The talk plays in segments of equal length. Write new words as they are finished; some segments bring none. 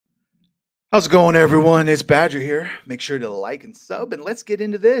How's it going, everyone? It's Badger here. Make sure to like and sub, and let's get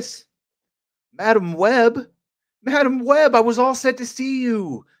into this. Madam Web, Madam Web, I was all set to see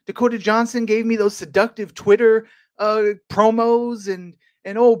you. Dakota Johnson gave me those seductive Twitter promos, and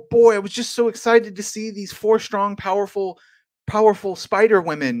oh boy, I was just so excited to see these four strong, powerful Spider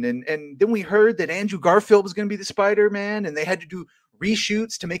Women. And then we heard that Andrew Garfield was going to be the Spider Man, and they had to do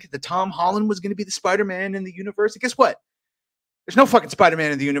reshoots to make it that Tom Holland was going to be the Spider Man in the universe. And guess what? There's no fucking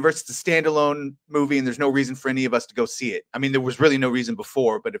Spider-Man in the universe. It's a standalone movie, and there's no reason for any of us to go see it. I mean, there was really no reason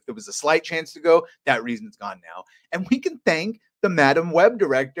before, but if there was a slight chance to go, that reason's gone now. And we can thank the Madam Web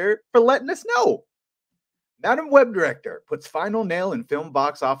director for letting us know. Madam Web director puts final nail in film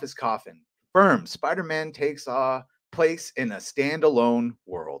box office coffin. Confirms Spider-Man takes place in a standalone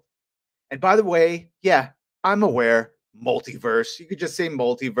world. And by the way, yeah, I'm aware, multiverse. You could just say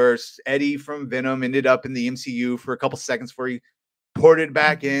multiverse. Eddie from Venom ended up in the MCU for a couple seconds before he ported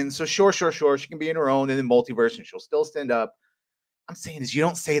back in. So sure. She can be in her own in the multiverse and she'll still stand up. I'm saying is you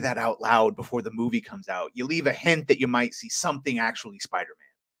don't say that out loud before the movie comes out. You leave a hint that you might see something actually Spider-Man.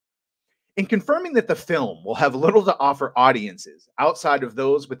 In confirming that the film will have little to offer audiences outside of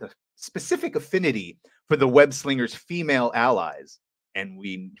those with a specific affinity for the web slinger's female allies, and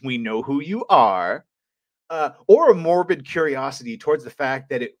we know who you are, or a morbid curiosity towards the fact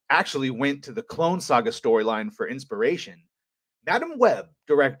that it actually went to the Clone Saga storyline for inspiration, Madam Web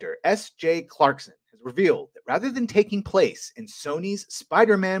director S.J. Clarkson has revealed that rather than taking place in Sony's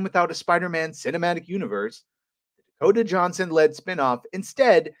Spider-Man Without a Spider-Man cinematic universe, the Dakota Johnson-led spinoff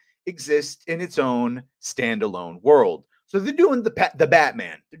instead exists in its own standalone world. So they're doing the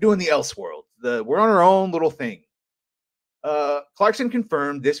Batman, they're doing the Elseworld. We're on our own little thing. Clarkson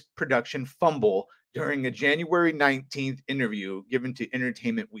confirmed this production fumble during a January 19th interview given to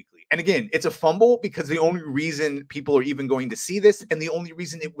Entertainment Weekly. And again, it's a fumble because the only reason people are even going to see this and the only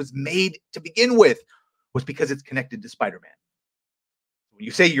reason it was made to begin with was because it's connected to Spider-Man. When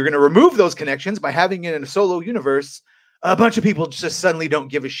you say you're going to remove those connections by having it in a solo universe, a bunch of people just suddenly don't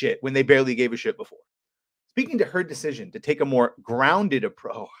give a shit when they barely gave a shit before. Speaking to her decision to take a more grounded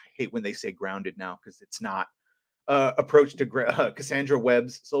approach, I hate when they say grounded now because it's not, approach to Cassandra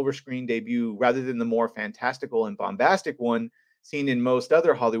Webb's silver screen debut rather than the more fantastical and bombastic one seen in most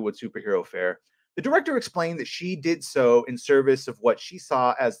other Hollywood superhero fare. The director explained that she did so in service of what she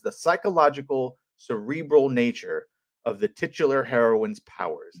saw as the psychological, cerebral nature of the titular heroine's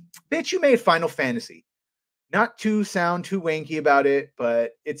powers. Bitch, you made Final Fantasy. Not to sound too wanky about it,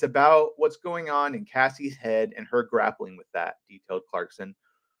 but it's about what's going on in Cassie's head and her grappling with that, detailed Clarkson.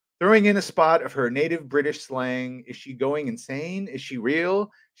 Throwing in a spot of her native British slang. Is she going insane? Is she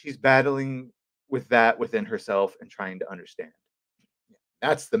real? She's battling with that within herself and trying to understand. Yeah,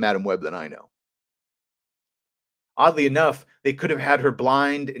 that's the Madam Web that I know. Oddly enough, they could have had her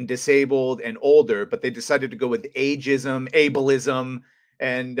blind and disabled and older, but they decided to go with ageism, ableism,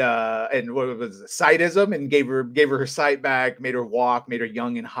 and what was it, sightism, and gave her sight back, made her walk, made her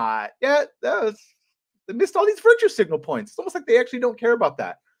young and hot. Yeah, they missed all these virtue signal points. It's almost like they actually don't care about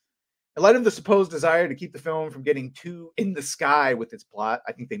that. In light of the supposed desire to keep the film from getting too in the sky with its plot,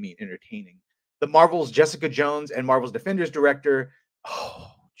 I think they mean entertaining. The Marvel's Jessica Jones and Marvel's Defenders director,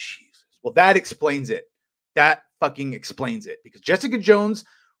 oh, Jesus. Well, that explains it. That fucking explains it. Because Jessica Jones,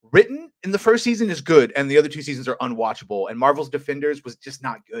 written in the first season, is good, and the other two seasons are unwatchable. And Marvel's Defenders was just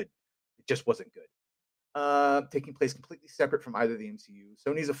not good. It just wasn't good. Taking place completely separate from either the MCU.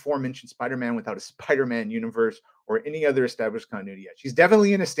 Sony's aforementioned Spider-Man Without a Spider-Man universe or any other established continuity yet. She's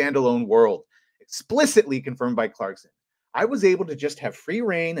definitely in a standalone world, explicitly confirmed by Clarkson. I was able to just have free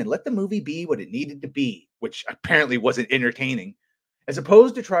reign and let the movie be what it needed to be, which apparently wasn't entertaining, as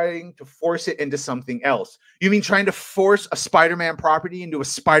opposed to trying to force it into something else. You mean trying to force a Spider-Man property into a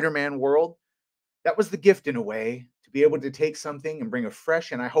Spider-Man world? That was the gift in a way, to be able to take something and bring a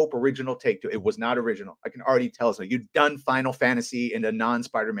fresh and I hope original take to it. It was not original. I can already tell. So you've done Final Fantasy in a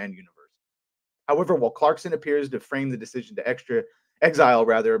non-Spider-Man universe. However, while Clarkson appears to frame the decision to exile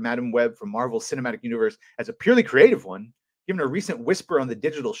Madam Web from Marvel's cinematic universe as a purely creative one, given a recent whisper on the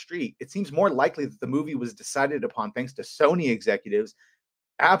digital street, it seems more likely that the movie was decided upon thanks to Sony executives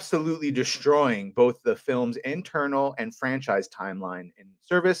absolutely destroying both the film's internal and franchise timeline in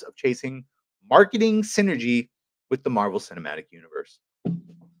service of chasing marketing synergy with the Marvel Cinematic Universe.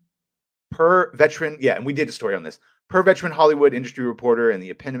 Per veteran, yeah, and we did a story on this. Per veteran Hollywood industry reporter and the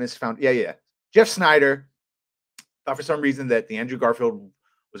eponymous Jeff Snyder thought for some reason that the Andrew Garfield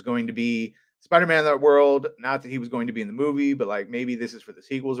was going to be Spider-Man in that world. Not that he was going to be in the movie, but like maybe this is for the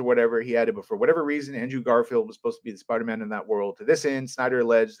sequels or whatever. He had it, but for whatever reason, Andrew Garfield was supposed to be the Spider-Man in that world. To this end, Snyder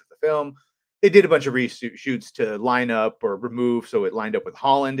alleged that the film They did a bunch of reshoots to line up or remove, so it lined up with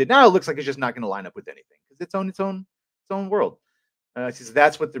Holland, and now it looks like it's just not going to line up with anything because its own world. So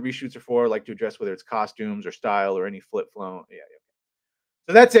that's what the reshoots are for, like to address whether it's costumes or style or any flip flow. Yeah, yeah.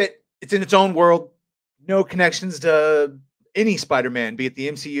 So that's it. It's in its own world. No connections to any Spider-Man, be it the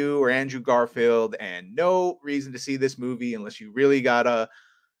MCU or Andrew Garfield, and no reason to see this movie unless you really got a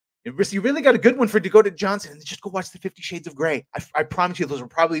good one for Dakota Johnson, and just go watch the 50 Shades of Grey. I promise you, those will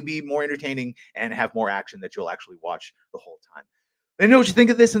probably be more entertaining and have more action that you'll actually watch the whole time. Let me know what you think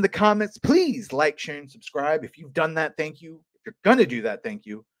of this in the comments. Please like, share, and subscribe. If you've done that, thank you. If you're going to do that, thank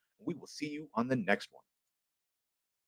you. We will see you on the next one.